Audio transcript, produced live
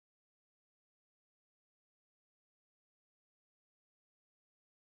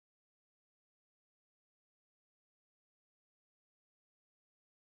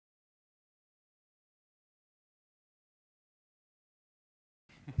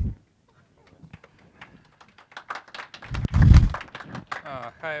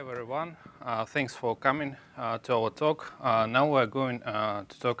Hi everyone, thanks for coming to our talk. Now we're going to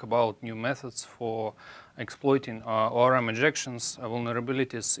talk about new methods for exploiting ORM injections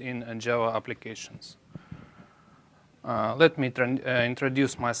vulnerabilities in Java applications. Let me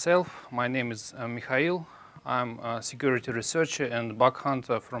introduce myself. My name is Mikhail. I'm a security researcher and bug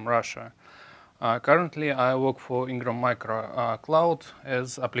hunter from Russia. Currently I work for Ingram Micro Cloud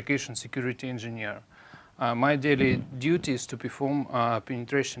as application security engineer. My daily duty is to perform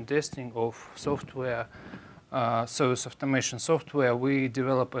penetration testing of software, service automation software we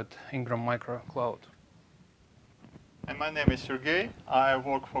develop at Ingram Micro Cloud. And my name is Sergey. I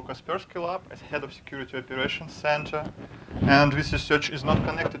work for Kaspersky Lab as head of Security Operations Center. And this research is not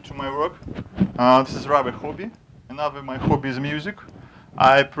connected to my work. This is rather a hobby. Another my hobby is music.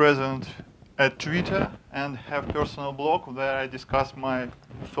 I present at Twitter and have personal blog where I discuss my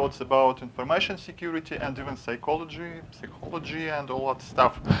thoughts about information security and even psychology and all that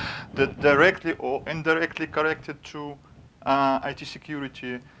stuff that directly or indirectly connected to IT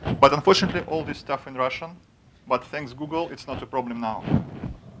security. But unfortunately, all this stuff in Russian. But thanks Google, it's not a problem now.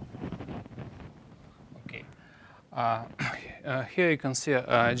 Okay. Here you can see an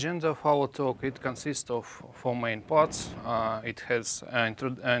agenda of our talk. It consists of 4 main parts. It has an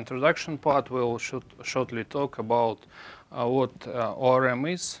introduction part. We'll shortly talk about what ORM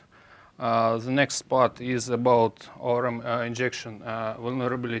is. The next part is about ORM injection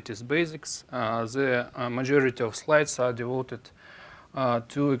vulnerabilities basics. The majority of slides are devoted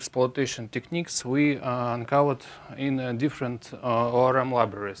to exploitation techniques we uncovered in different ORM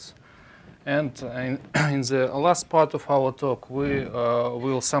libraries. And in the last part of our talk, we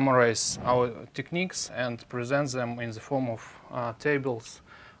will summarize our techniques and present them in the form of tables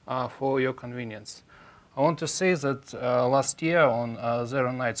for your convenience. I want to say that last year on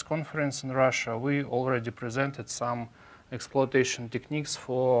Zero Nights conference in Russia, we already presented some exploitation techniques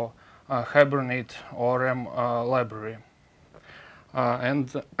for Hibernate ORM library.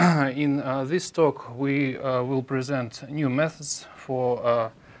 And in this talk, we will present new methods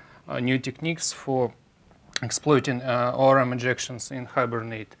for new techniques for exploiting ORM injections in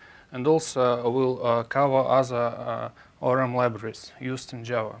Hibernate. And also we'll cover other ORM libraries used in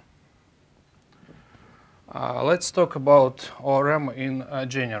Java. Let's talk about ORM in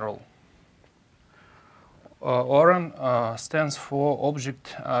general. ORM stands for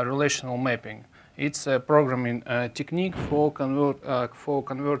Object-relational Mapping. It's a programming technique for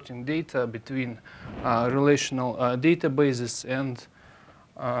converting data between relational databases and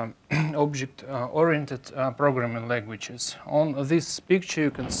object-oriented programming languages. On this picture,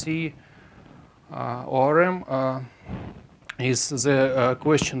 you can see ORM is the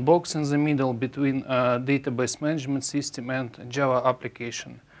question box in the middle between database management system and Java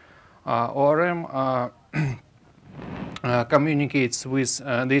application. ORM communicates with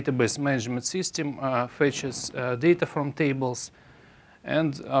database management system, fetches data from tables,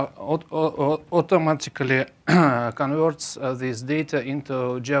 and automatically converts this data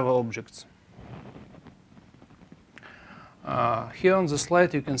into Java objects. Here on the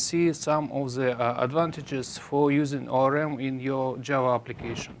slide you can see some of the advantages for using ORM in your Java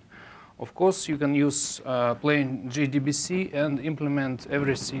application. Of course, you can use plain JDBC and implement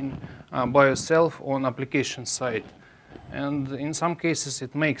everything by yourself on application side. And in some cases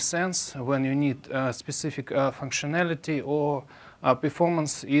it makes sense when you need specific functionality or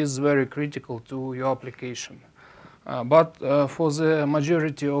performance is very critical to your application. But for the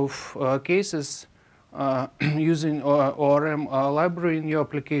majority of cases, using ORM library in your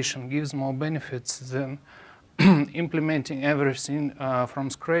application gives more benefits than implementing everything from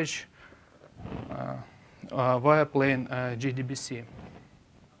scratch via plain JDBC.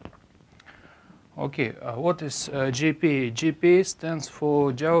 Okay, what is JPA? JPA stands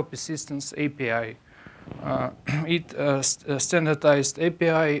for Java Persistence API. It's a standardized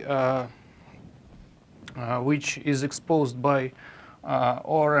API which is exposed by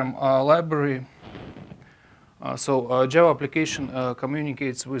ORM library. So Java application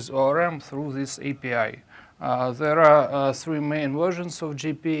communicates with ORM through this API. There are 3 main versions of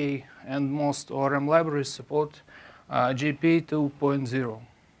JPA, and most ORM libraries support JPA 2.0.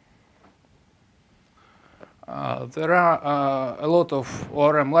 There are a lot of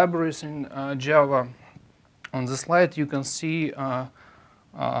ORM libraries in Java. On the slide you can see 4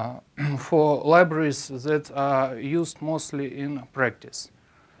 libraries that are used mostly in practice.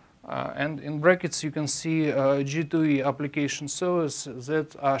 And in brackets you can see J2EE application servers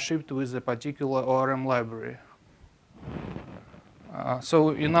that are shipped with a particular ORM library. So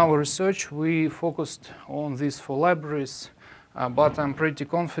in our research we focused on these 4 libraries. but I'm pretty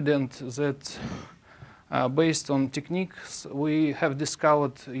confident that based on techniques we have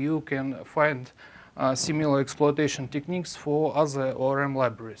discovered, you can find similar exploitation techniques for other ORM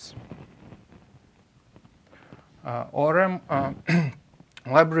libraries. ORM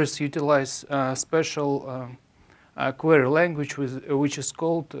libraries utilize special query language which is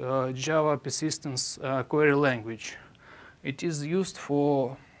called Java Persistence Query Language. It is used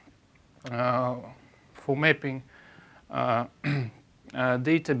for mapping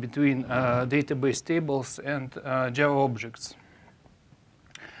data between database tables and Java objects.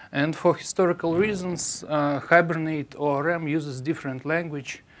 And for historical reasons, Hibernate ORM uses different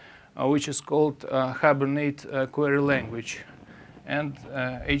language, which is called Hibernate Query Language. And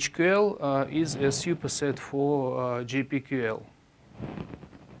HQL is a superset for JPQL.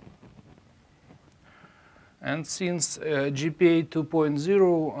 And since GPA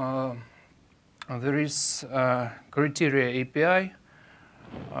 2.0, there is criteria API.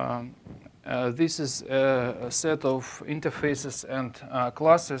 This is a set of interfaces and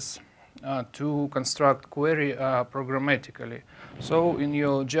classes to construct query programmatically. So in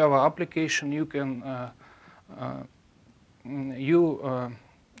your Java application, you can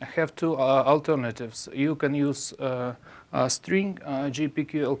have two alternatives. You can use string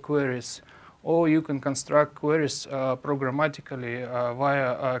JPQL queries, or you can construct queries programmatically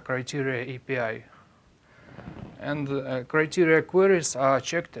via criteria API. And criteria queries are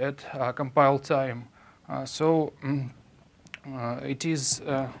checked at compile time. The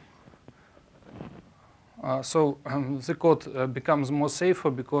code becomes more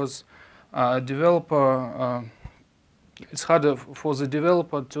safer because it's harder for the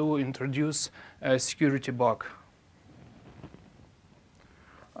developer to introduce a security bug.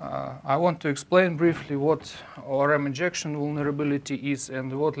 I want to explain briefly what ORM injection vulnerability is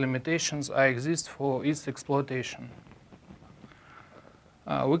and what limitations exist for its exploitation.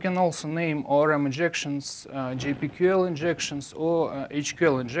 We can also name ORM injections JPQL injections or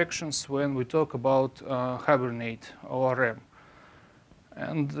HQL injections when we talk about Hibernate ORM.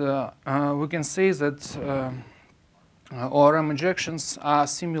 And we can say that ORM injections are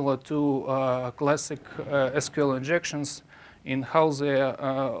similar to classic SQL injections in how they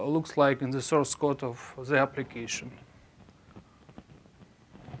looks like in the source code of the application.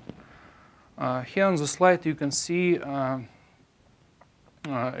 Here on the slide you can see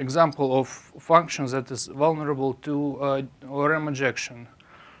example of functions that is vulnerable to ORM injection.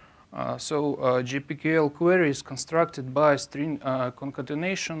 JPQL query is constructed by string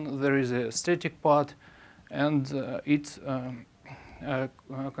concatenation. There is a static part, and it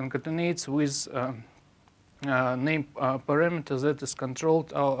concatenates with name parameter that is controlled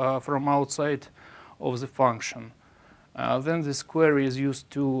from outside of the function. Then this query is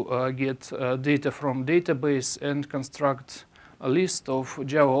used to get data from database and construct a list of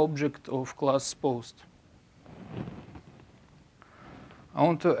Java object of class post. I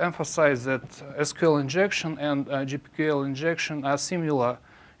want to emphasize that SQL injection and JPQL injection are similar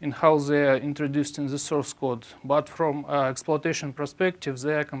in how they are introduced in the source code, but from exploitation perspective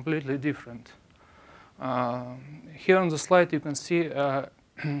they are completely different. Here on the slide you can see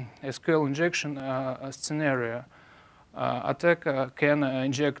SQL injection scenario. Attacker can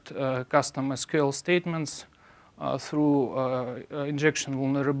inject custom SQL statements through injection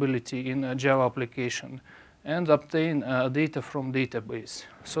vulnerability in a Java application and obtain data from database.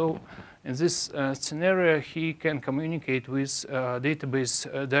 So in this scenario he can communicate with database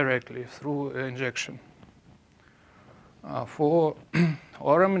directly through injection. For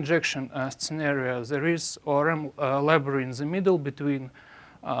ORM injection scenario, there is ORM library in the middle between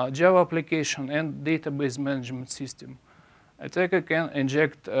Java application and database management system. Attacker can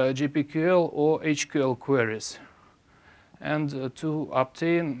inject JPQL or HQL queries and to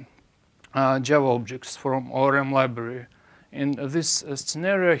obtain Java objects from ORM library. In this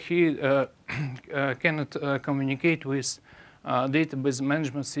scenario, he cannot communicate with database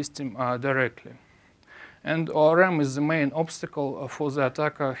management system directly. And ORM is the main obstacle for the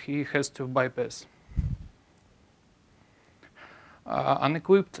attacker he has to bypass.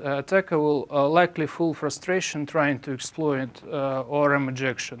 Unequipped attacker will likely feel frustration trying to exploit ORM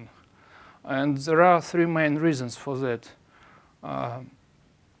injection. And there are three main reasons for that.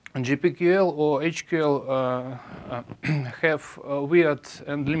 JPQL or HQL have weird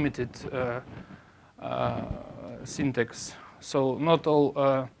and limited syntax. So not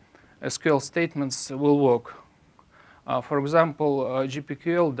all SQL statements will work. For example,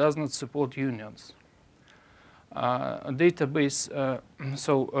 JPQL does not support unions. Database,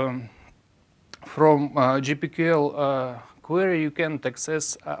 from JPQL query you can't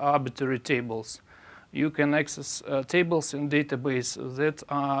access arbitrary tables. you can access tables in database that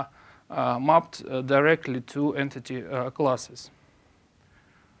are mapped directly to entity classes.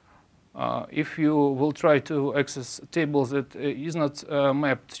 If you will try to access tables that is not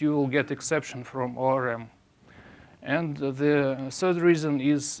mapped, you will get exception from ORM. And the third reason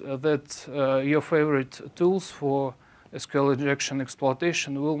is that your favorite tools for SQL injection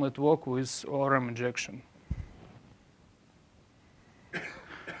exploitation will not work with ORM injection.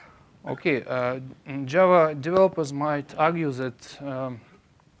 Okay, Java developers might argue that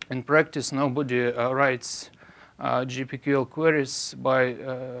in practice nobody writes JPQL queries by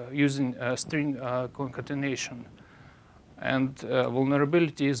using string concatenation. And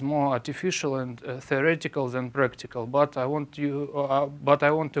vulnerability is more artificial and theoretical than practical. But I want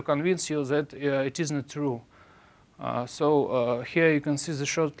to convince you that it is not true. So here you can see the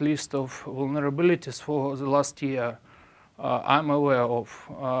short list of vulnerabilities for the last year I'm aware of.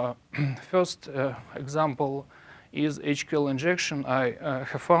 First example is HQL injection. I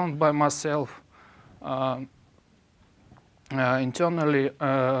have found by myself internally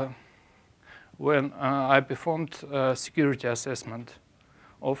when I performed security assessment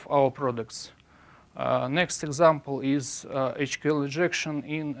of our products. Next example is HQL injection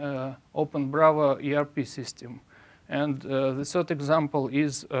in OpenBrava ERP system. And the third example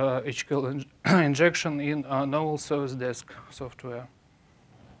is HQL injection in novel service desk software.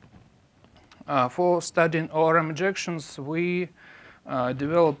 For studying ORM injections, we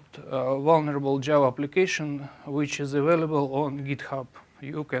developed a vulnerable Java application which is available on GitHub.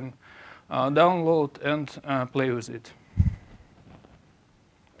 You can download and play with it.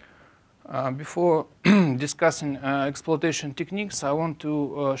 Before discussing exploitation techniques, I want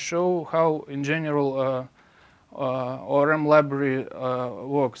to show how, in general, ORM library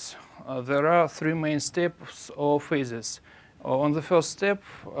works. There are three main steps or phases. On the first step,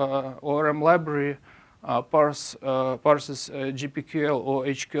 ORM library parses JPQL or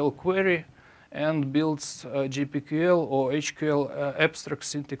HQL query and builds JPQL or HQL abstract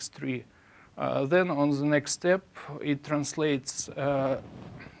syntax tree. Then on the next step, it translates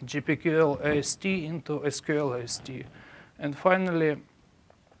JPQL AST into SQL AST. And finally,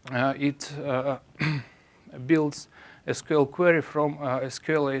 it builds SQL query from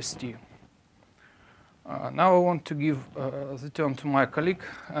SQL AST. Now I want to give the turn to my colleague,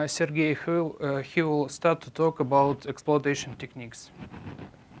 Sergey. He will start to talk about exploitation techniques.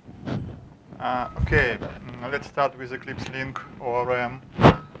 Okay, let's start with EclipseLink ORM.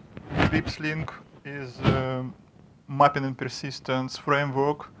 EclipseLink is a mapping and persistence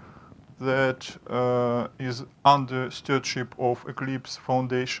framework that is under stewardship of Eclipse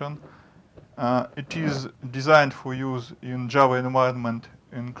Foundation. It is designed for use in Java environment,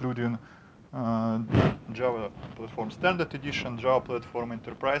 including Java Platform Standard Edition, Java Platform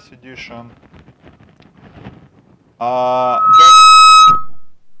Enterprise Edition.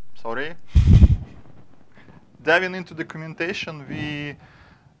 Diving into documentation,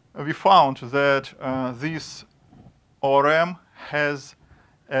 we found that this ORM has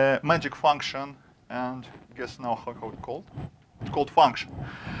a magic function, and guess now how it's called? It's called function.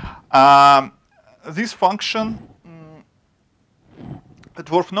 This function, it's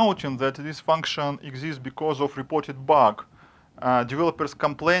worth noting that this function exists because of reported bug. Developers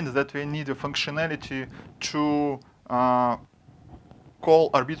complained that they need a functionality to call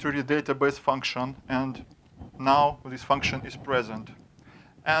arbitrary database function, and now this function is present.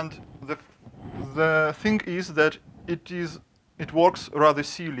 And the thing is that it works rather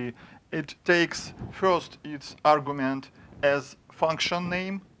silly. It takes first its argument as function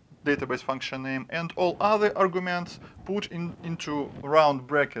name, database function name, and all other arguments put into round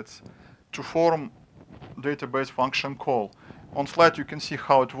brackets to form database function call. On slide you can see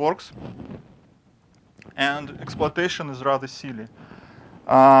how it works, and exploitation is rather silly.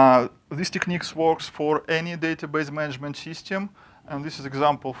 This technique works for any database management system, and this is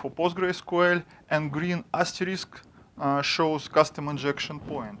example for PostgreSQL, and green asterisk shows custom injection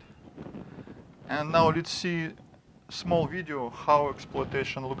point. And now let's see a small video how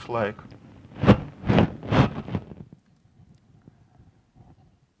exploitation looks like.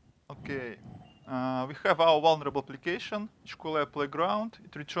 Okay, we have our vulnerable application, HQL playground.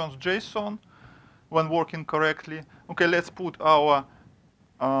 It returns JSON when working correctly. Okay, let's put our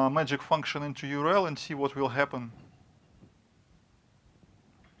magic function into URL and see what will happen.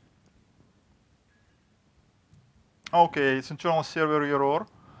 Okay, it's internal server error.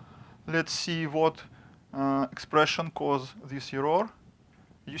 Let's see what expression caused this error.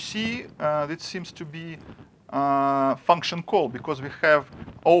 You see, it seems to be function call because we have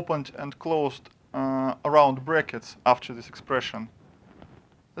opened and closed round brackets after this expression.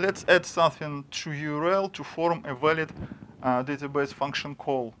 let's add something to URL to form a valid database function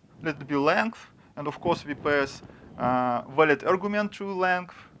call. Let it be length, and of course we pass valid argument to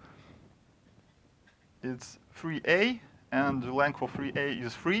length. It's 3a, and the length of 3a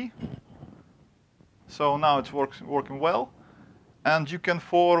is 3. So now it's working well. And you can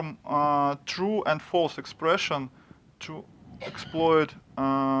form true and false expression to exploit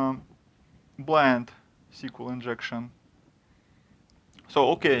blind SQL injection. So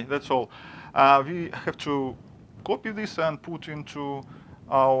okay, that's all. We have to copy this and put into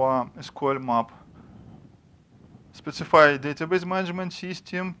our SQL map. Specify database management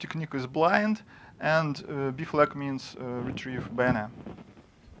system, technique is blind, and B flag means retrieve banner.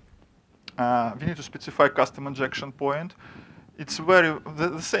 We need to specify custom injection point. It's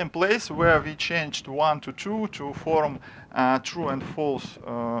the same place where we changed 1 to 2 to form true and false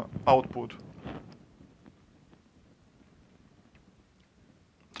output.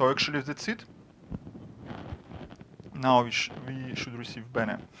 So actually that's it. Now we should receive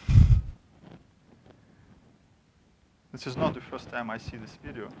banner. This is not the first time I see this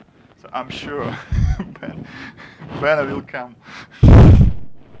video, so I'm sure banner will come.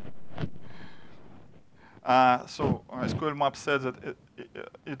 So SQL map said that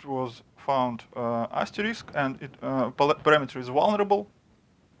it was found asterisk, and parameter is vulnerable,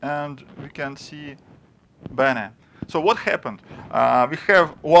 and we can see banner. So what happened? We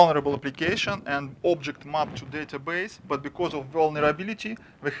have vulnerable application and object map to database, but because of vulnerability,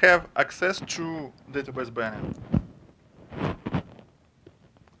 we have access to database banner.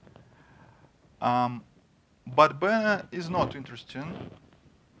 But banner is not interesting.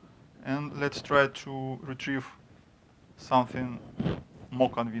 And let's try to retrieve something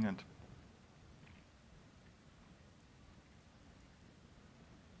more convenient.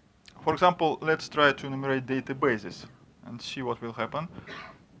 For example, let's try to enumerate databases and see what will happen.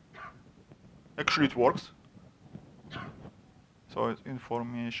 Actually, it works. So it's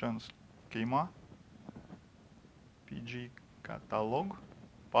information schema, PG catalog,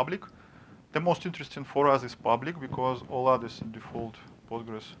 public. The most interesting for us is public because all others default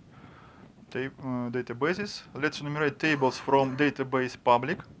Postgres databases. Let's enumerate tables from database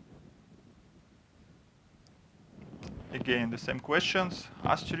public. Again, the same questions,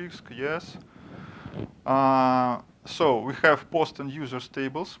 asterisk, yes. So we have post and users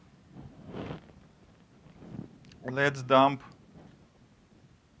tables. Let's dump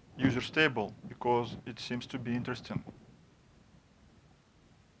users table because it seems to be interesting.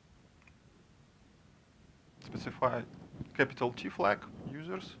 Specify capital T flag,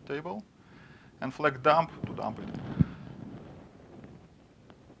 users table, and flag dump to dump it.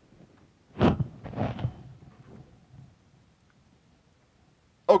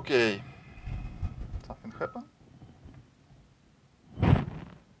 Okay, something happened.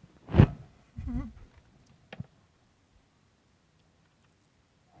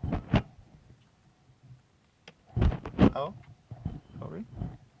 Oh, sorry,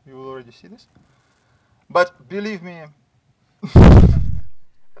 you will already see this. But believe me,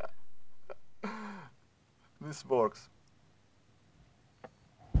 this works.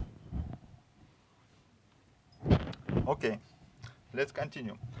 Okay, let's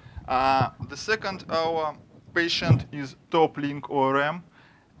continue. The second our patient is TopLink ORM,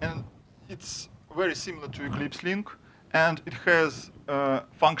 and it's very similar to EclipseLink, and it has a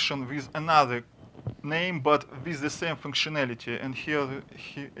function with another name, but with the same functionality. And here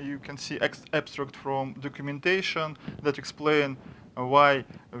you can see abstract from documentation that explain why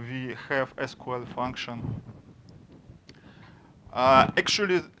we have SQL function.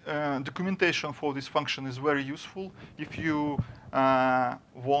 Actually, documentation for this function is very useful. If you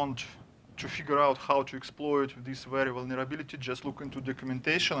want to figure out how to exploit this very vulnerability, just look into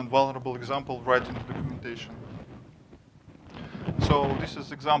documentation and vulnerable example right in the documentation. So this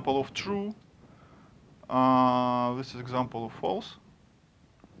is example of true. This is example of false.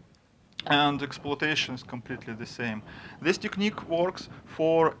 And exploitation is completely the same. This technique works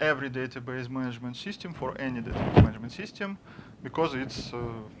for every database management system, for any database management system, because it's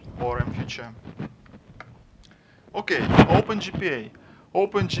ORM feature. Okay, OpenJPA.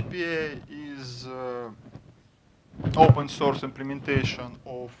 OpenJPA is open source implementation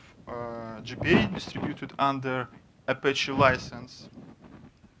of JPA distributed under Apache license.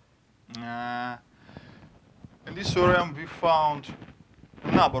 In this ORM, we found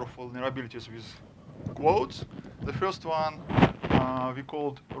a number of vulnerabilities with quotes. The first one we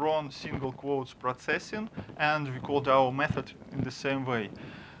called wrong single quotes processing, and we called our method in the same way.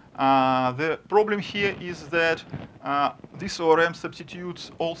 The problem here is that this ORM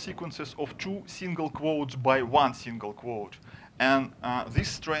substitutes all sequences of 2 single quotes by 1 single quote. And this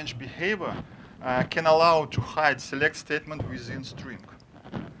strange behavior can allow to hide select statement within string.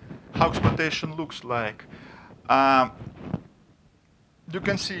 How exploitation looks like. You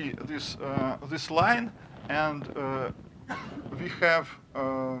can see this line, and we have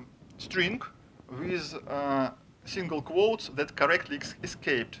string with single quotes that correctly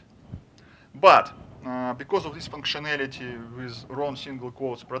escaped. But because of this functionality with wrong single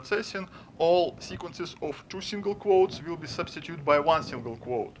quotes processing, all sequences of 2 single quotes will be substituted by 1 single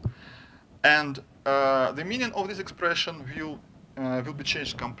quote. And the meaning of this expression will be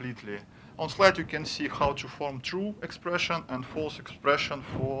changed completely. On slide, you can see how to form true expression and false expression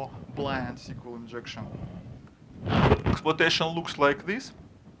for blind SQL injection. Exploitation looks like this.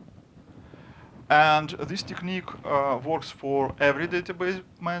 And this technique works for every database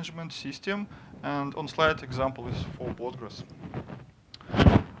management system. And on slide, example is for Postgres.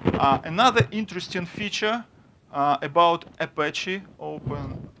 Another interesting feature about Apache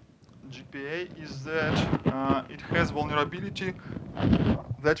OpenJPA is that it has vulnerability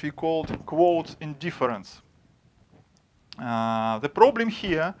that we called quotes indifference. The problem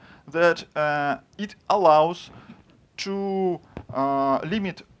here that it allows to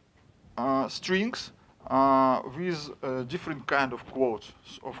limit strings with different kind of quotes.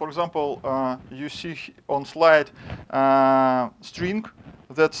 So for example, you see on slide string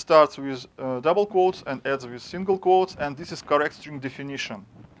that starts with double quotes and ends with single quotes, and this is correct string definition.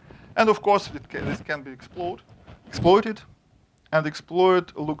 And of course, this can be exploited, and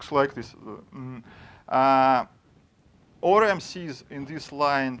exploit looks like this. ORM sees in this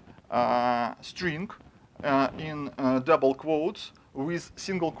line string in double quotes with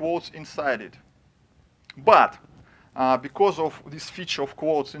single quotes inside it. But because of this feature of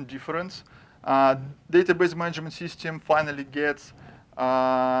quotes indifference, database management system finally gets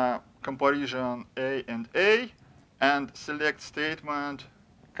comparison A and select statement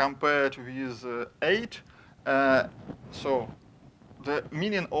compared with 8. So the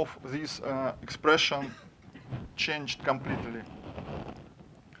meaning of this expression changed completely.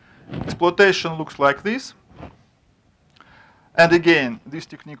 Exploitation looks like this. And again, this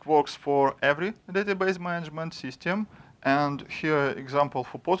technique works for every database management system. And here, example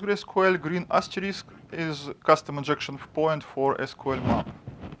for PostgreSQL, green asterisk is custom injection point for SQL map.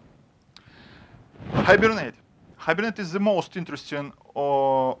 Hibernate. Hibernate is the most interesting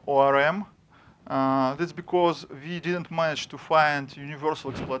ORM. That's because we didn't manage to find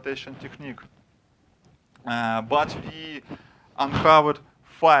universal exploitation technique. But we uncovered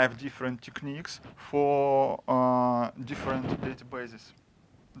 5 different techniques for different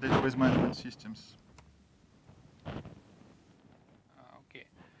database management systems. Okay.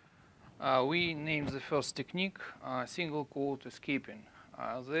 We named the first technique single quote escaping.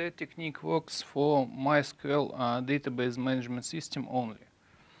 The technique works for MySQL database management system only.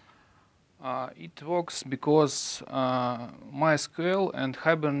 It works because MySQL and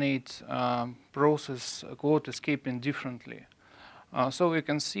Hibernate process quote escaping differently. So we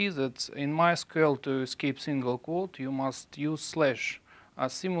can see that in MySQL to escape single quote, you must use slash, a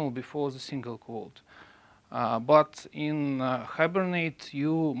symbol before the single quote. But in Hibernate,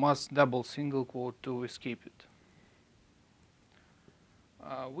 you must double single quote to escape it.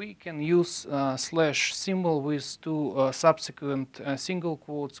 We can use slash symbol with 2 subsequent single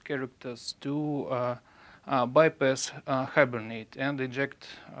quotes characters to bypass Hibernate and inject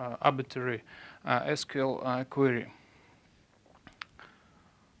arbitrary SQL query.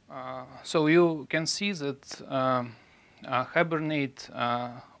 So you can see that Hibernate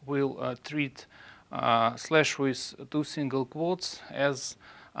will treat slash with 2 single quotes as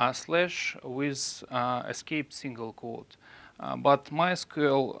slash with escape single quote. But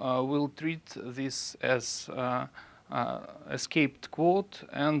MySQL will treat this as escaped quote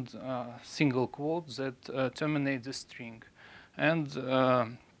and single quote that terminate the string. And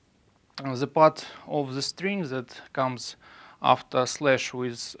the part of the string that comes after slash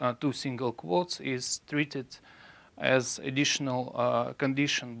with 2 single quotes is treated as additional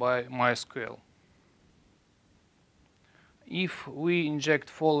condition by MySQL. If we inject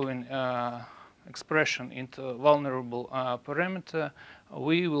following expression into vulnerable parameter,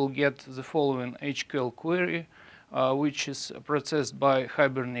 we will get the following HQL query, which is processed by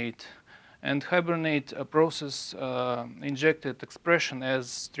Hibernate. And Hibernate process injected expression as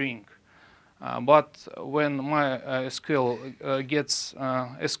string. But when MySQL gets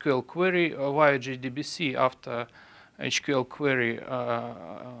SQL query via JDBC after HQL query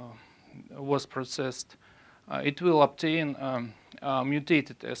was processed, it will obtain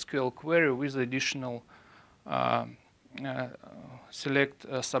mutated SQL query with additional select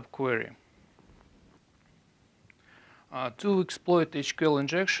subquery. To exploit HQL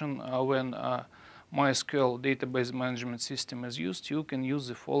injection when MySQL database management system is used, you can use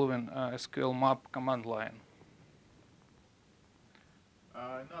the following SQL map command line.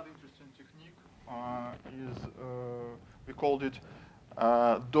 Another interesting technique is, we called it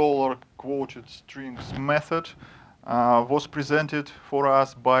dollar quoted strings method, was presented for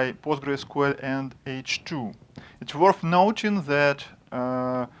us by PostgreSQL and H2. It's worth noting that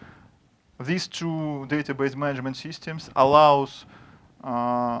these two database management systems allows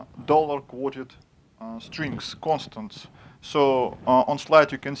dollar quoted strings, constants. So on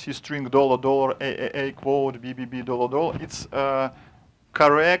slide you can see string dollar dollar AAA quote BBB dollar dollar. It's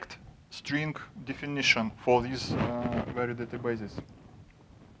correct string definition for these very databases.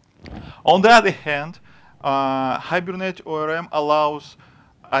 On the other hand, Hibernate ORM allows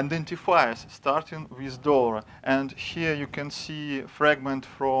identifiers starting with dollar, and here you can see a fragment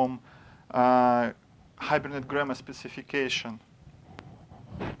from Hibernate grammar specification.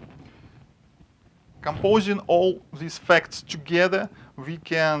 Composing all these facts together, we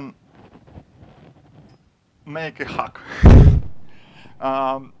can make a hack.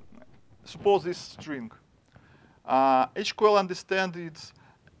 Suppose this string. HQL understands it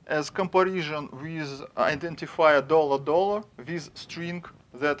as comparison with identifier dollar dollar with string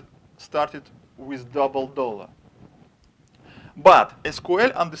that started with double dollar. But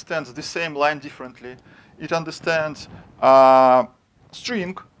SQL understands the same line differently. It understands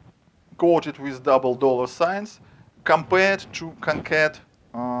string quoted with double dollar signs compared to concat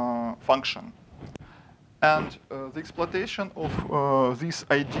function. And the exploitation of this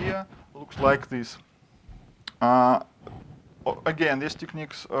idea looks like this. Again, this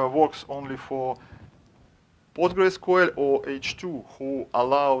technique works only for PostgreSQL or H2, who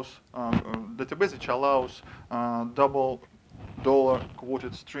allows database which allows double dollar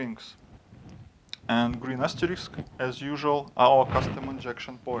quoted strings. And green asterisk, as usual, our custom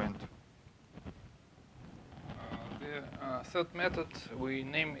injection point. The third method, we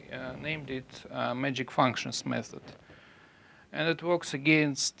named it magic functions method. And it works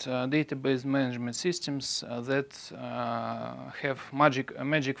against database management systems that have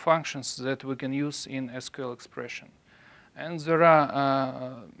magic functions that we can use in SQL expression. And there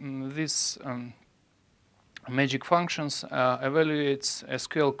are these magic functions evaluates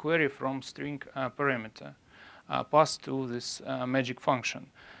SQL query from string parameter passed to this magic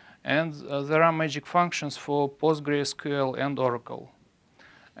function. And there are magic functions for PostgreSQL and Oracle.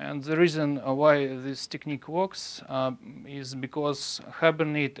 And the reason why this technique works is because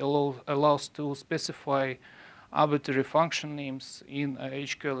Hibernate allows to specify arbitrary function names in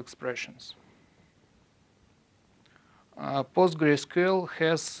HQL expressions. PostgreSQL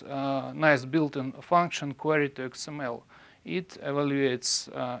has a nice built-in function query to XML. It evaluates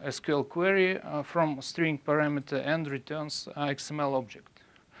SQL query from string parameter and returns XML object.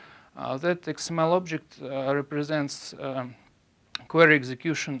 That XML object represents query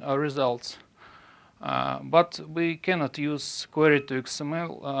execution results. But we cannot use query to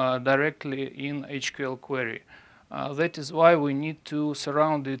XML directly in HQL query. That is why we need to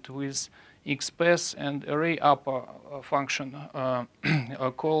surround it with XPath and array upper function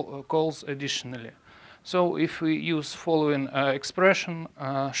calls additionally. So if we use following expression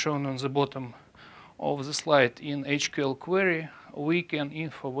shown on the bottom of the slide in HQL query, we can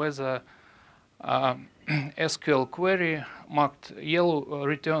info whether SQL query marked yellow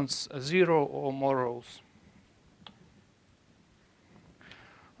returns 0 or more rows.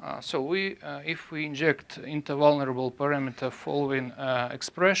 So if we inject into vulnerable parameter following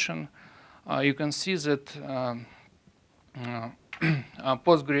expression, you can see that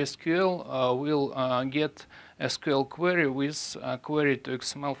PostgreSQL will get SQL query with query to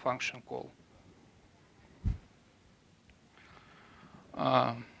XML function call.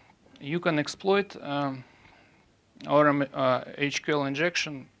 You can exploit ORM HQL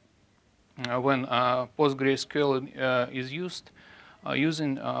injection when PostgreSQL is used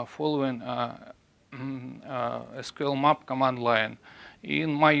using following SQL map command line.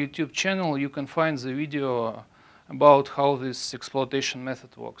 In my YouTube channel, you can find the video about how this exploitation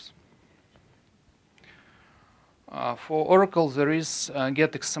method works. For Oracle, there is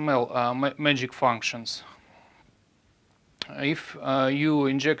getXML magic functions. If you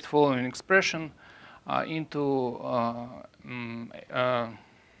inject following expression into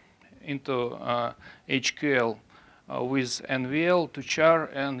HQL with NVL to char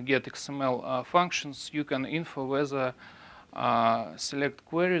and getXML functions, you can info whether select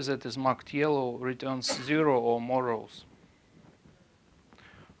query that is marked yellow returns 0 or more rows.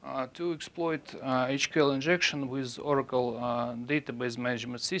 To exploit HQL injection with Oracle database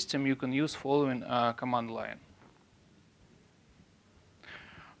management system, you can use following command line.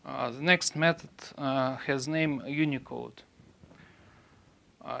 The next method has name Unicode.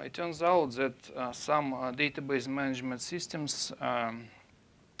 It turns out that some database management systems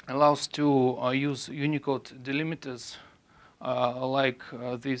allows to use Unicode delimiters like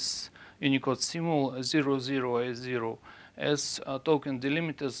this Unicode symbol 00A0 as token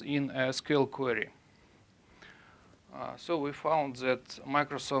delimiters in a SQL query. So we found that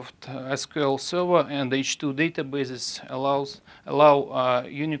Microsoft SQL Server and H2 databases allow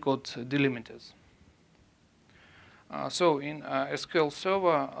Unicode delimiters. So in SQL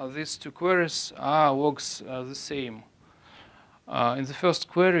Server, these two queries works the same. In the first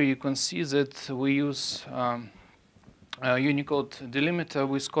query, you can see that we use Unicode delimiter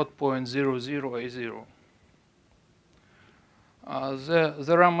with code point 00A0.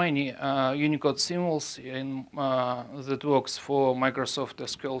 There are many Unicode symbols that works for Microsoft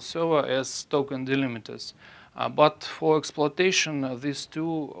SQL Server as token delimiters. But for exploitation, these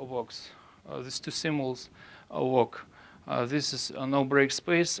two symbols work. This is a no break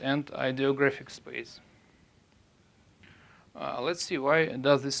space and ideographic space. Let's see why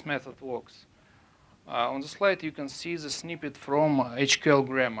does this method works. On the slide you can see the snippet from HQL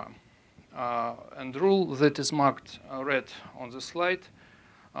grammar. And rule that is marked red on the slide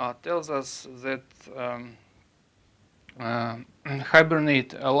tells us that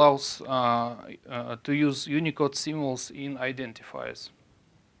Hibernate allows to use Unicode symbols in identifiers.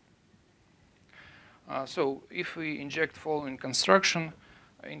 So if we inject following construction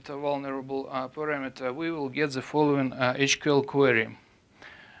into vulnerable parameter, we will get the following HQL query.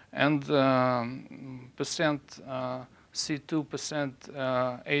 And %C2%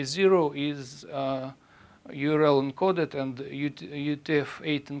 A0 is URL encoded and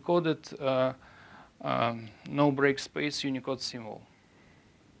UTF-8 encoded no break space Unicode symbol.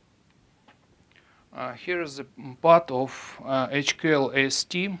 Here is the part of HQL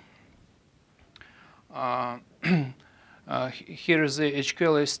AST. Here is the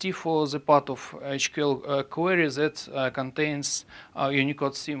HQL AST for the part of HQL query that contains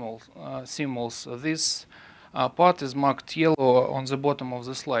Unicode symbols. This part is marked yellow on the bottom of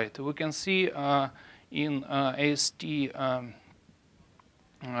the slide. We can see in AST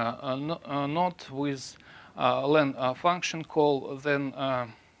node with len function call, then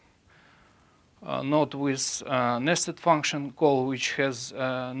node with nested function call, which has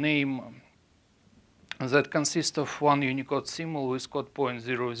a name that consists of one Unicode symbol with code point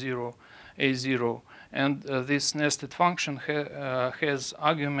 00A0. And this nested function has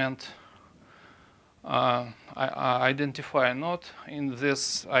argument identifier node. In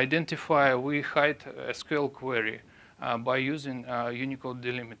this identifier, we hide SQL query by using Unicode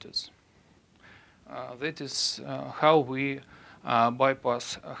delimiters. That is how we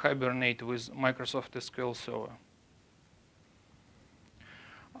bypass Hibernate with Microsoft SQL Server.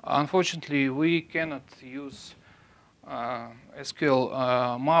 Unfortunately, we cannot use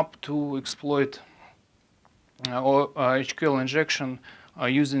SQL map to exploit HQL injection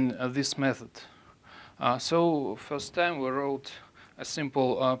using this method. So first time we wrote a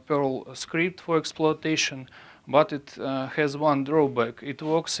simple Perl script for exploitation, but it has one drawback. It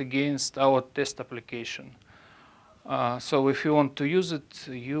works against our test application. So if you want to use it,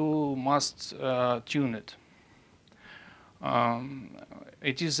 you must tune it.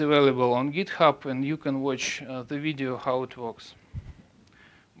 It is available on GitHub, and you can watch the video how it works.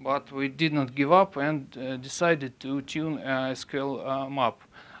 But we did not give up and decided to tune SQL map.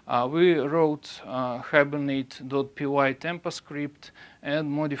 We wrote Hibernate.py tempo script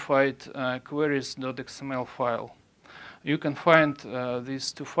and modified queries.xml file. You can find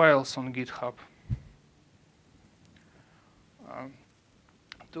these two files on GitHub.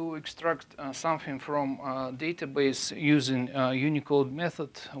 To extract something from a database using Unicode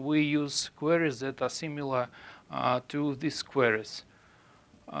method, we use queries that are similar to these queries.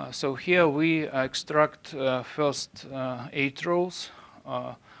 So here we extract first 8 rows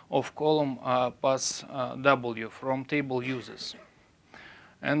of column pass W from table users.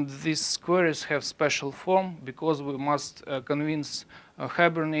 And these queries have special form because we must convince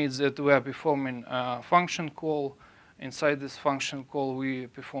Hibernate that we are performing a function call. Inside this function call, we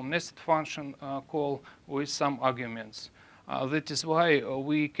perform nested function call with some arguments. That is why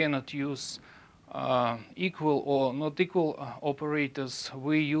we cannot use equal or not equal operators.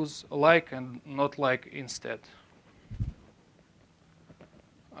 We use like and not like instead.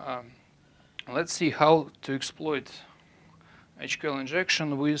 Let's see how to exploit HQL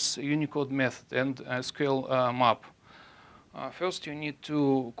injection with Unicode method and SQL map. First, you need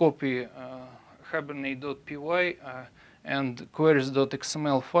to copy Hibernate.py and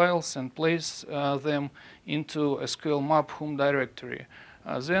queries.xml files and place them into SQL map home directory.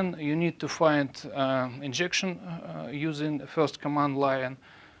 Then you need to find injection using the first command line.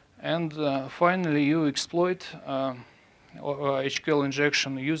 And finally, you exploit HQL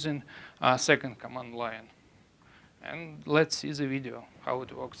injection using second command line. And let's see the video, how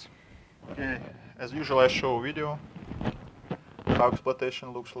it works. Okay, as usual, I show a video, how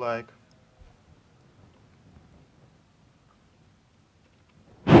exploitation looks like.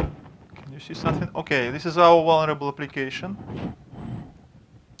 Can you see something? Okay, this is our vulnerable application.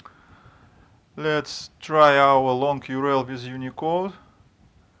 Let's try our long URL with Unicode.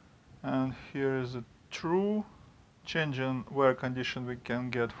 And here is a true. Changing where condition we can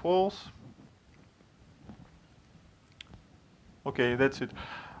get false. Okay, that's it.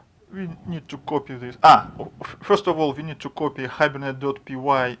 We need to copy this. First of all, we need to copy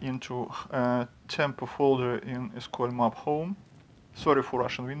hibernate.py into temp folder in SQL map home. Sorry for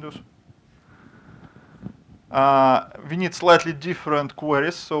Russian Windows. We need slightly different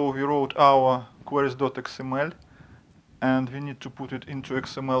queries, so we wrote our queries.xml, and we need to put it into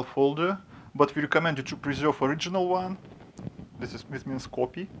XML folder. But we recommend you to preserve original one. This means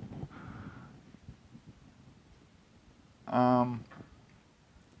copy.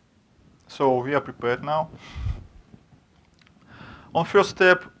 So we are prepared now. On first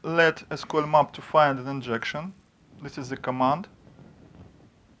step, let SQL map to find an injection. This is the command.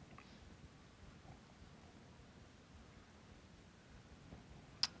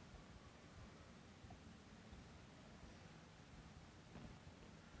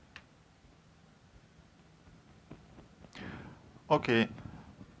 Okay.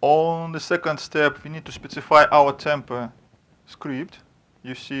 On the second step, we need to specify our temp script.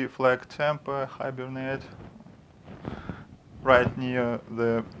 You see flag temp Hibernate right near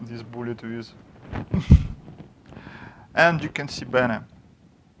this bullet with. And you can see banner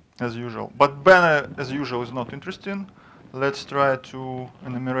as usual. But banner as usual is not interesting. Let's try to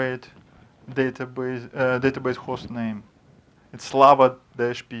enumerate database host name. It's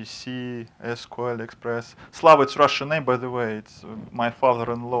Slava-PC SQL Express. Slava, it's Russian name, by the way. It's my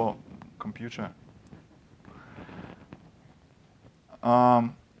father-in-law computer.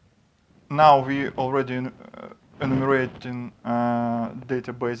 Now we already enumerating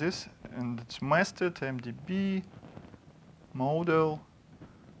databases, and it's Masted, MDB, Model,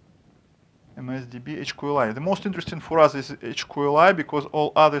 MSDB, HQLI. The most interesting for us is HQLI because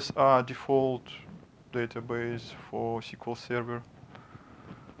all others are default database for SQL Server.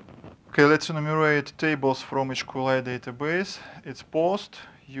 Okay, let's enumerate tables from HQLI database. It's post,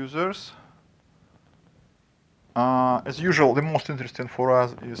 users. As usual, the most interesting for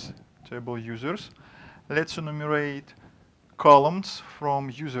us is table users. Let's enumerate columns from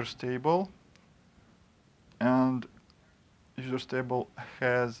users table. And users table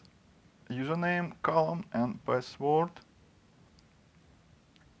has username column and password.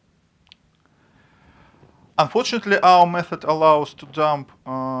 Unfortunately, our method allows to dump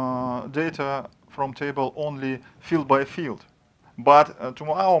data from table only field by field. But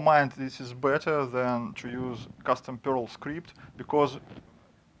to our mind, this is better than to use custom Perl script because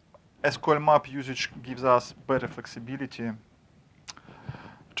SQL map usage gives us better flexibility.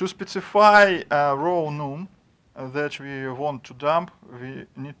 To specify a row num that we want to dump, we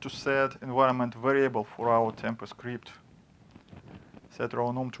need to set environment variable for our temp script. Set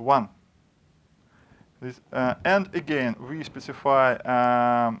row num to 1. And again, we specify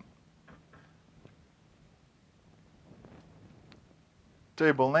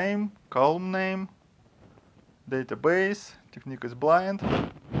table name, column name, database, technique is blind.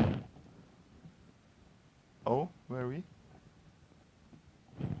 Oh, where are we?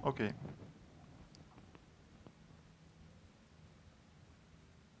 Okay.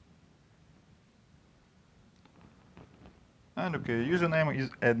 And okay, username is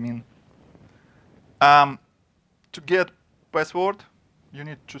admin. To get password, you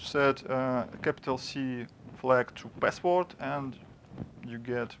need to set capital C flag to password, and you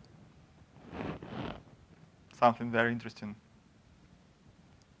get something very interesting.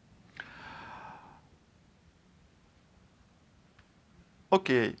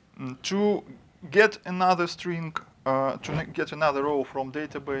 Okay, to get another string, to get another row from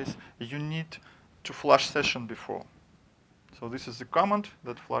database, you need to flush session before. So this is the command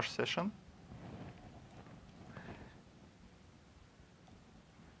that flush session.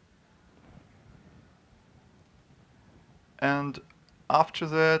 And after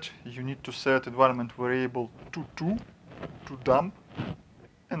that, you need to set environment variable to 2 to dump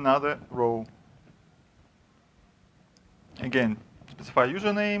another row. Again, specify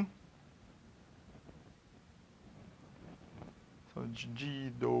username. So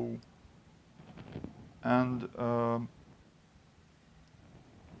GDO and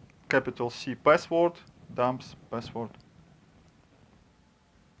capital C password, dumps password.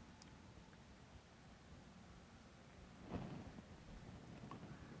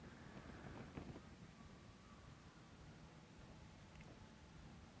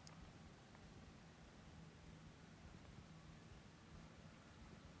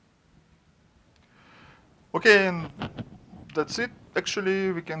 Okay, and that's it.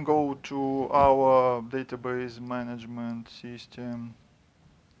 Actually, we can go to our database management system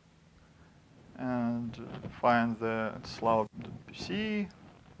and find the Slout.pc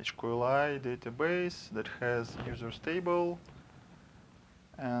HQLI database that has users table,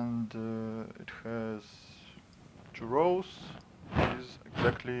 and it has 2 rows with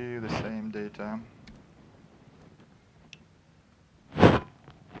exactly the same data.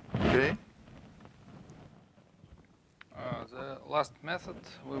 Okay. The last method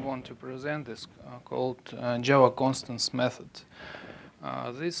we want to present is called Java constants method.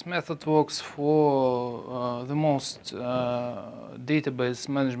 This method works for the most database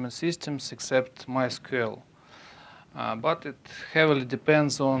management systems except MySQL. But it heavily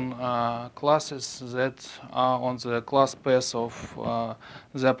depends on classes that are on the class path of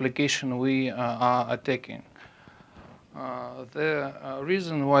the application we are attacking. The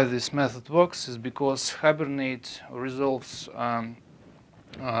reason why this method works is because Hibernate resolves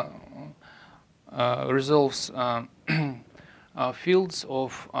fields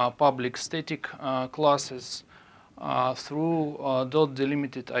of public static classes through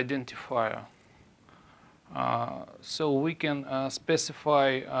 .delimited identifier. So we can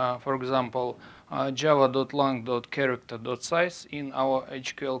specify, for example, java.lang.character.size in our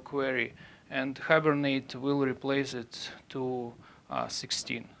HQL query, and Hibernate will replace it to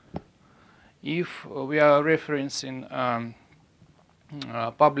 16. If we are referencing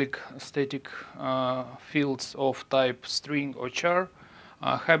public static fields of type string or char,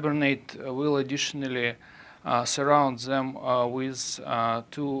 Hibernate will additionally surround them with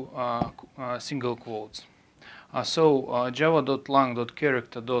 2 single quotes. So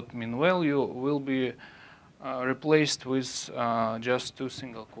java.lang.character.meanValue will be replaced with just 2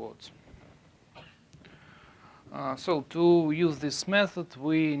 single quotes. So to use this method,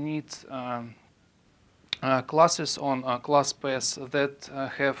 we need classes on class path that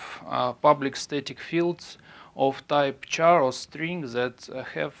have public static fields of type char or string that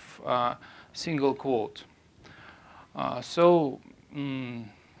have single quote.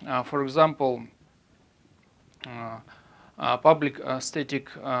 For example, public static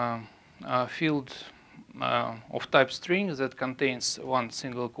field of type string that contains 1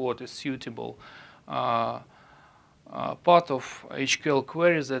 single quote is suitable. Part of HQL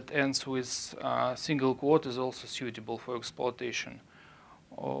query that ends with single quote is also suitable for exploitation.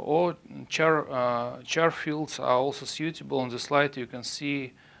 Or char fields are also suitable. On the slide you can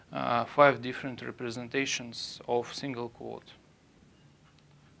see 5 different representations of single quote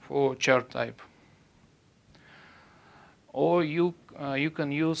for char type. Or you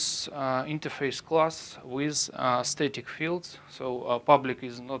can use interface class with static fields. So public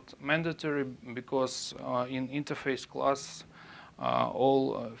is not mandatory because in interface class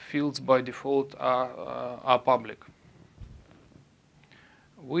all fields by default are public.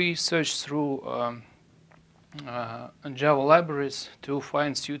 We search through Java libraries to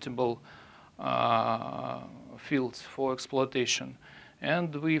find suitable fields for exploitation.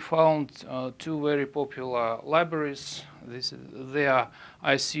 And we found 2 very popular libraries. They are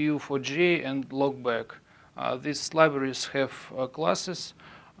ICU4J and Logback. These libraries have classes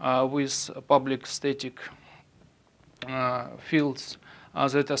with public static fields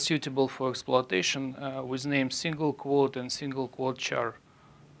that are suitable for exploitation with names single quote and single quote char.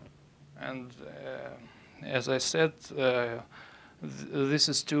 And as I said, this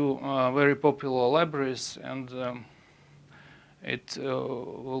is 2 very popular libraries, and it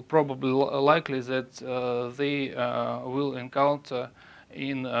will probably likely that they will encounter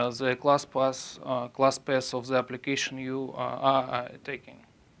in the class path of the application you are taking.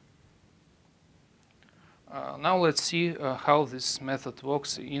 Now let's see how this method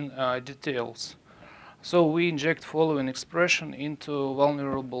works in details. So we inject following expression into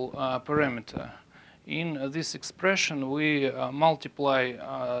vulnerable parameter. In this expression, we multiply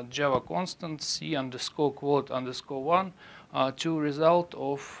Java constant C underscore quote underscore 1 to result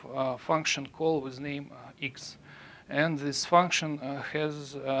of function call with name x. And this function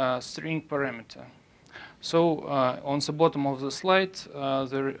has a string parameter. So on the bottom of the slide,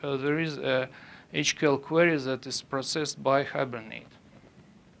 there is a HQL query that is processed by Hibernate.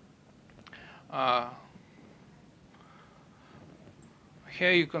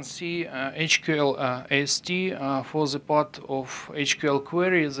 Here you can see HQL AST for the part of HQL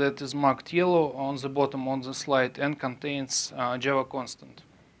query that is marked yellow on the bottom on the slide and contains Java constant.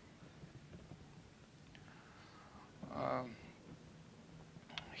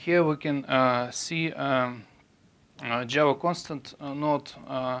 Here we can see Java constant node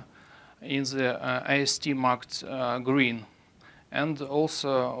in the AST marked green, and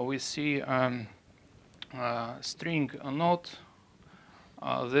also we see string node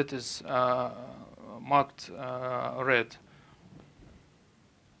that is marked red.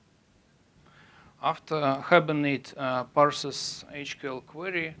 After Hibernate parses HQL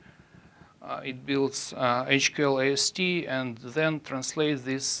query, it builds HQL AST and then translates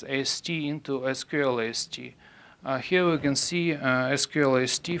this AST into SQL AST. Here we can see SQL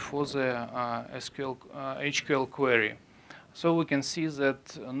AST for the HQL query. So we can see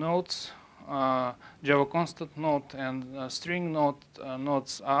that nodes, Java constant node and string node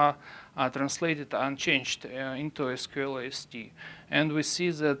nodes are translated unchanged into SQL AST. And we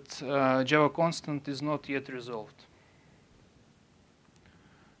see that Java constant is not yet resolved.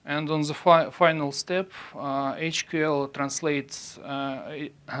 And on the final step, HQL translates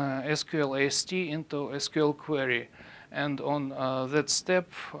SQL AST into SQL query. And on that step,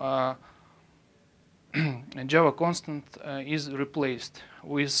 Java constant is replaced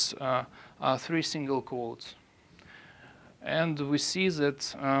with 3 single quotes. And we see that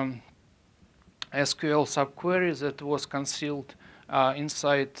SQL subquery that was concealed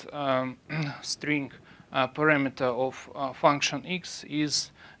inside string parameter of function x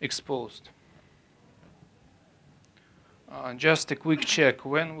is exposed. Just a quick check.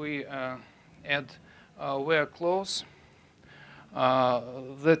 When we add where clause,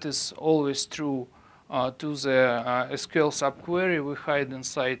 that is always true to the SQL subquery we hide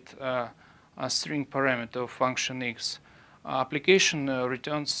inside a string parameter of function x. Application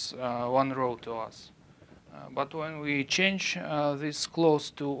returns 1 row to us. But when we change this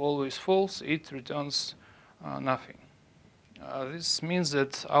clause to always false, it returns nothing. This means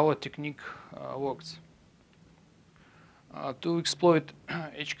that our technique works. To exploit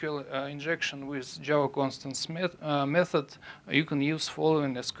HQL injection with Java constants method, you can use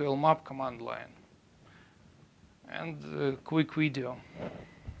following SQL map command line. And quick video.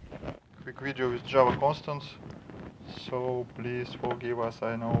 Quick video with Java constants. So please forgive us.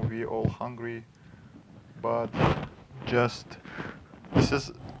 I know we all hungry, but just this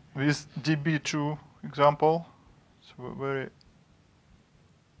is with DB2 example. It's a very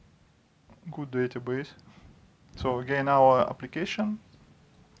good database. So again, our application.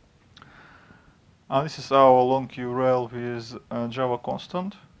 This is our long URL with Java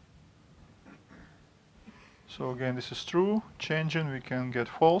constant. So again, this is true. Changing, we can get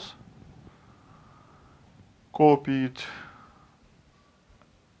false. Copy it.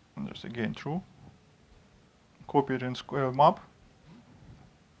 And just again true. Copy it in SQL map.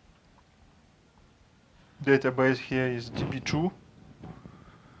 Database here is DB2.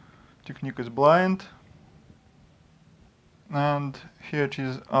 Technique is blind. And here it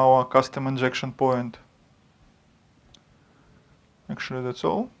is our custom injection point. Actually, that's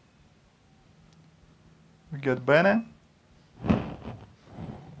all. We get Bene.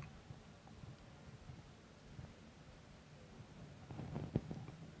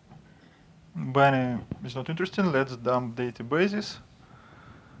 Bene is not interesting. Let's dump databases.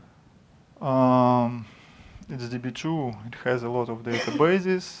 It's DB2. It has a lot of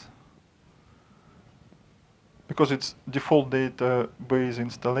databases. Because it's default database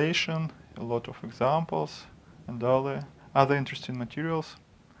installation, a lot of examples and other interesting materials.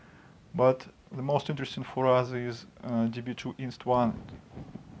 But the most interesting for us is DB2 inst1.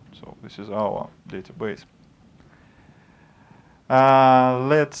 So this is our database.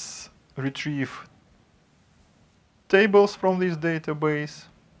 Let's retrieve tables from this database.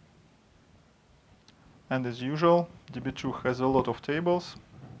 And as usual, DB2 has a lot of tables.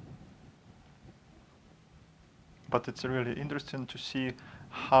 But it's really interesting to see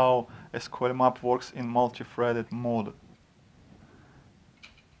how SQL map works in multi-threaded mode.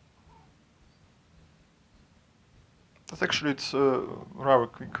 That's actually, it's rather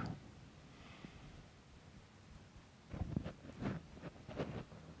quick.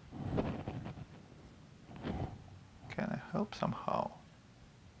 Can I help somehow?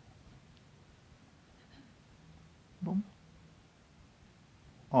 Boom.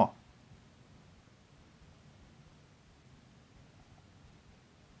 Oh.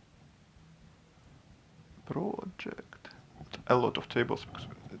 Project. A lot of tables.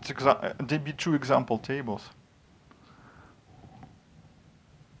 It's DB2 example tables.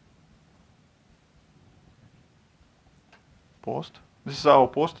 Post. This is our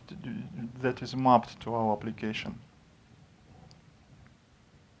post that is mapped to our application.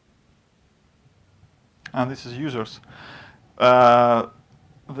 And this is users that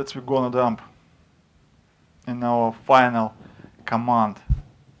we're gonna dump in our final command.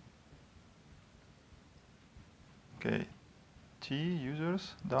 Okay, T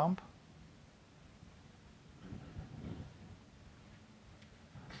users dump.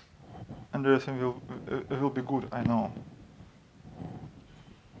 And everything will be good, I know.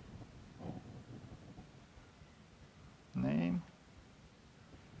 Name.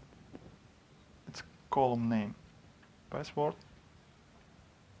 It's column name. Password.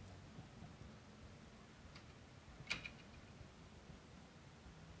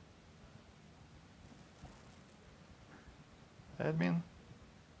 Admin.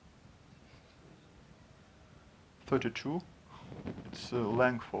 32. It's the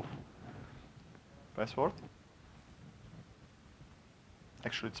length of password.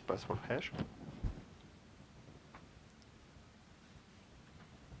 Actually, it's password hash.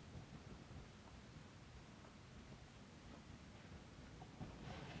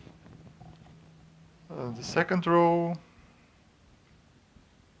 The second row,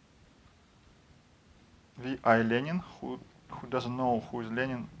 VI Lenin. Who doesn't know who is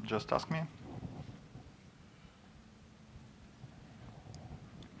Lenin, just ask me.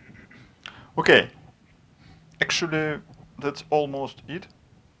 Okay, actually, that's almost it.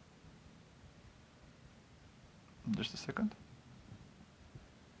 Just a second.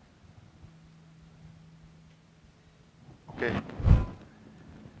 Okay.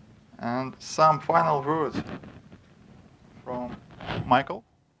 And some final words from Mikhail.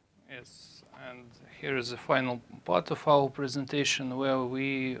 Yes, and here is the final part of our presentation where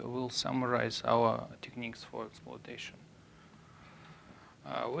we will summarize our techniques for exploitation.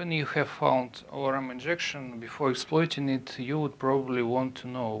 When you have found ORM injection, before exploiting it, you would probably want to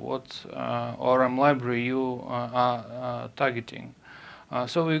know what ORM library you are targeting.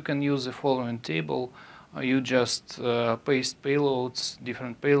 So you can use the following table. You just paste payloads,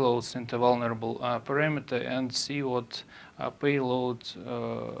 different payloads into vulnerable parameter and see what payload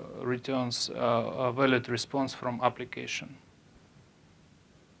returns a valid response from application.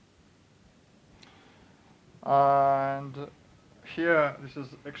 And here, this is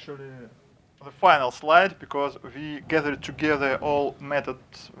actually the final slide because we gathered together all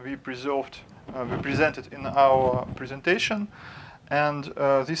methods we presented in our presentation. And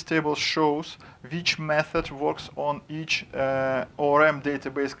this table shows which method works on each ORM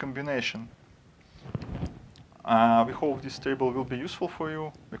database combination. We hope this table will be useful for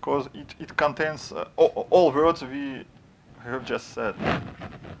you because it contains all words we have just said.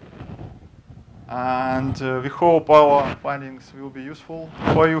 And we hope our findings will be useful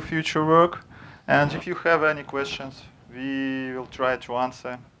for your future work. And if you have any questions, we will try to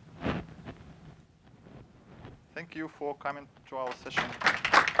answer. Thank you for coming to our session.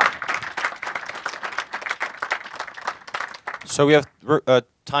 So we have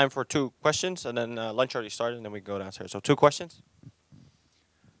time for 2 questions, and then lunch already started, and then we go downstairs. So 2 questions.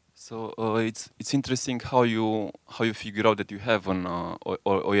 So it's interesting how you figure out that you have an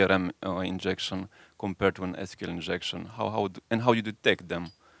ORM injection compared to an SQL injection. How you detect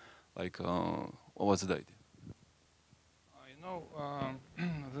them? Like what was the idea?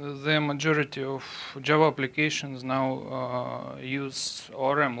 The majority of Java applications now use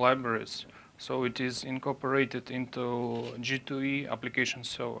ORM libraries, so it is incorporated into J2EE Application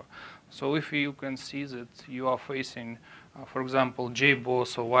Server. So if you can see that you are facing, for example,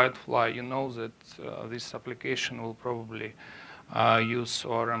 JBoss or Whitefly, you know that this application will probably use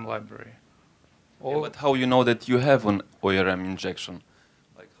ORM library. Yeah, but how you know that you have an ORM injection?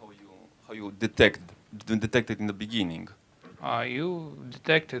 Like how you detect it in the beginning? You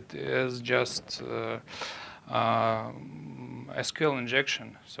detect it as just SQL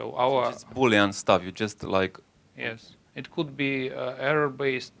injection. So it's Boolean stuff. You just like. Yes, it could be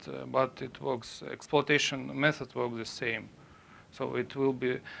error-based, but it works. Exploitation method works the same, so it will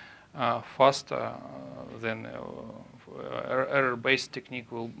be faster than error-based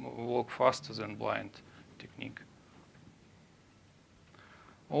technique will work faster than blind technique.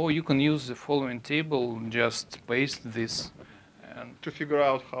 Or you can use the following table, just paste this. And to figure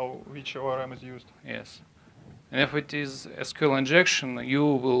out which ORM is used. Yes. And if it is SQL injection, you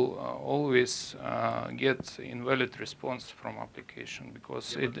will always get invalid response from application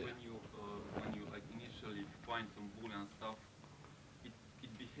because when you like initially find some Boolean stuff, it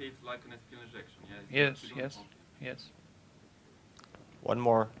behaves like an SQL injection. Yeah. Yes. Yes.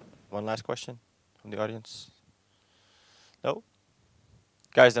 One last question from the audience. No?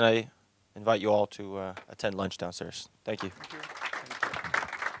 Guys, then I invite you all to attend lunch downstairs. Thank you. Thank you.